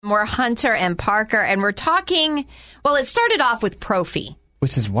We're Hunter and Parker, and we're talking, well, it started off with Profi.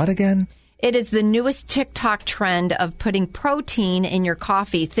 Which is what again? It is the newest TikTok trend of putting protein in your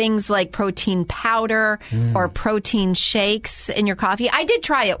coffee. Things like protein powder or protein shakes in your coffee. I did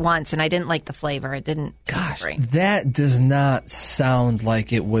try it once, and I didn't like the flavor. It didn't taste great. That does not sound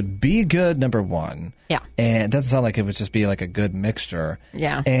like it would be good, number one. Yeah. And it doesn't sound like it would just be like a good mixture.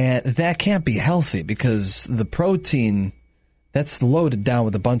 Yeah. And that can't be healthy because the protein, that's loaded down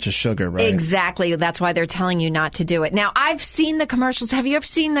with a bunch of sugar, right? Exactly. That's why they're telling you not to do it. Now, I've seen the commercials. Have you ever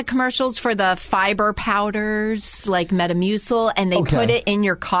seen the commercials for the fiber powders like Metamucil? And they put it in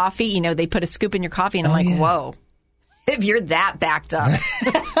your coffee. You know, they put a scoop in your coffee, and I'm like, whoa. If you're that backed up,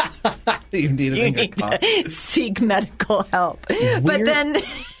 you need it in your coffee. To seek medical help. But then...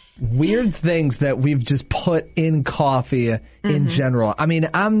 Weird things that we've just put in coffee in general. I mean,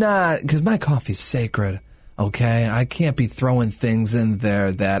 I'm not... Because my coffee's sacred. Okay, I can't be throwing things in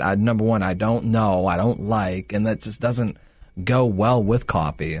there that, number one, I don't know, I don't like, and that just doesn't go well with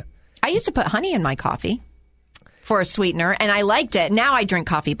coffee. I used to put honey in my coffee for a sweetener, and I liked it. Now I drink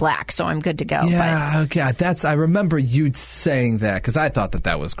coffee black, so I'm good to go. Yeah, okay, I remember you saying that, because I thought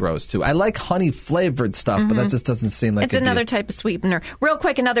that was gross, too. I like honey-flavored stuff, but that just doesn't seem like it's another type of sweetener. Real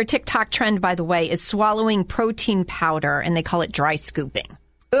quick, another TikTok trend, by the way, is swallowing protein powder, and they call it dry scooping.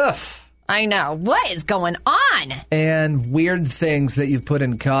 Ugh. I know. What is going on? And weird things that you've put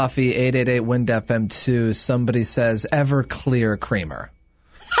in coffee, 888-WIND-FM2. Somebody says Everclear creamer.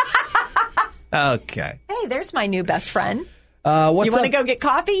 Okay. Hey, there's my new best friend. What's you want to go get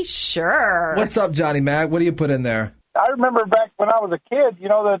coffee? Sure. What's up, Johnny Mac? What do you put in there? I remember back when I was a kid, you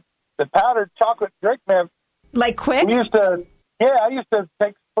know, the powdered chocolate drink mix. Like Quick? I used to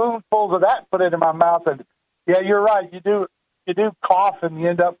take spoonfuls of that and put it in my mouth. And yeah, you're right. You do cough and you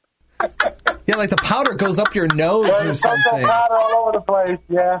end up. Yeah, like the powder goes up your nose or something. Powder all over the place,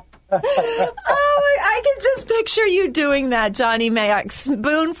 yeah. I can just picture you doing that, Johnny Mac.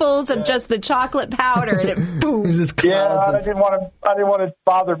 Spoonfuls of just the chocolate powder, and it boom. I didn't want to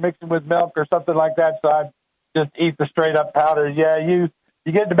bother mixing with milk or something like that, so I'd just eat the straight up powder. Yeah, you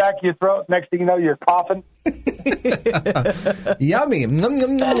get in the back of your throat. Next thing you know, you're coughing. Yummy.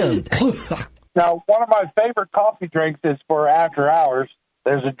 Now, one of my favorite coffee drinks is for after hours.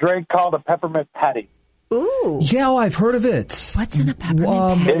 There's a drink called a peppermint patty. Ooh. Yeah, I've heard of it. What's in a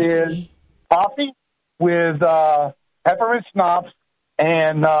peppermint patty? It is coffee with peppermint schnapps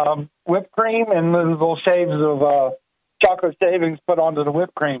and whipped cream and little shaves of chocolate shavings put onto the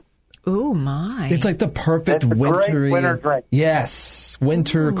whipped cream. Ooh, my. It's like the perfect great wintry winter drink. Yes,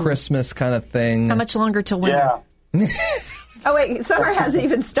 winter, Christmas kind of thing. How much longer till winter? Yeah. Oh, wait, summer hasn't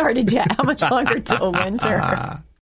even started yet. How much longer till winter?